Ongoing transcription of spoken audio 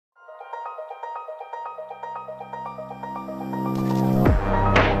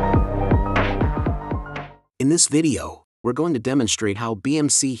In this video, we're going to demonstrate how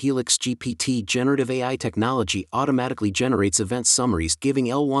BMC HelixGPT generative AI technology automatically generates event summaries, giving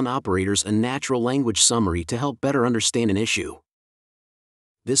L1 operators a natural language summary to help better understand an issue.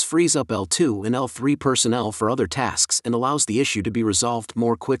 This frees up L2 and L3 personnel for other tasks and allows the issue to be resolved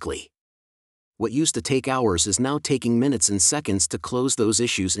more quickly. What used to take hours is now taking minutes and seconds to close those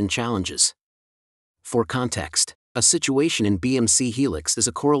issues and challenges. For context, a situation in BMC Helix is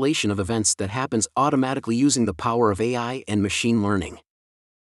a correlation of events that happens automatically using the power of AI and machine learning.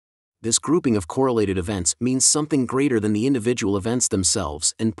 This grouping of correlated events means something greater than the individual events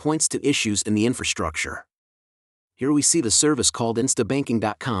themselves and points to issues in the infrastructure. Here we see the service called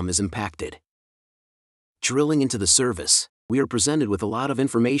instabanking.com is impacted. Drilling into the service, we are presented with a lot of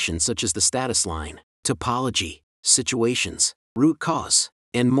information such as the status line, topology, situations, root cause,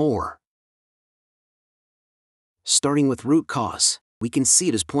 and more. Starting with root cause, we can see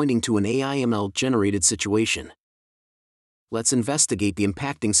it is pointing to an AI/ML-generated situation. Let's investigate the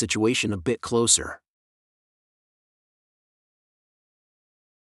impacting situation a bit closer.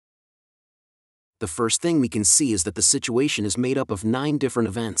 The first thing we can see is that the situation is made up of 9 different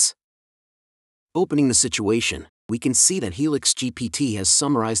events. Opening the situation, we can see that HelixGPT has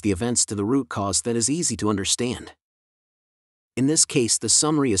summarized the events to the root cause that is easy to understand. In this case, the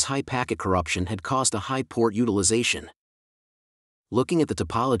summary is high packet corruption had caused a high port utilization. Looking at the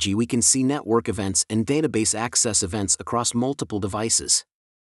topology, we can see network events and database access events across multiple devices.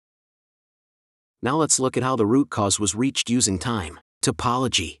 Now let's look at how the root cause was reached using time,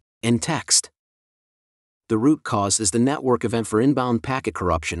 topology, and text. The root cause is the network event for inbound packet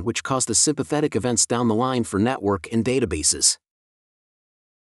corruption, which caused the sympathetic events down the line for network and databases.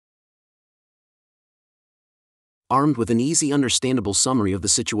 Armed with an easy understandable summary of the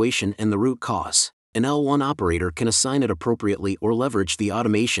situation and the root cause, an L1 operator can assign it appropriately or leverage the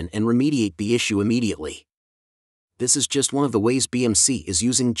automation and remediate the issue immediately. This is just one of the ways BMC is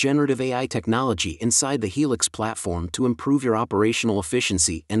using generative AI technology inside the Helix platform to improve your operational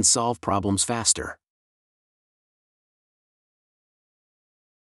efficiency and solve problems faster.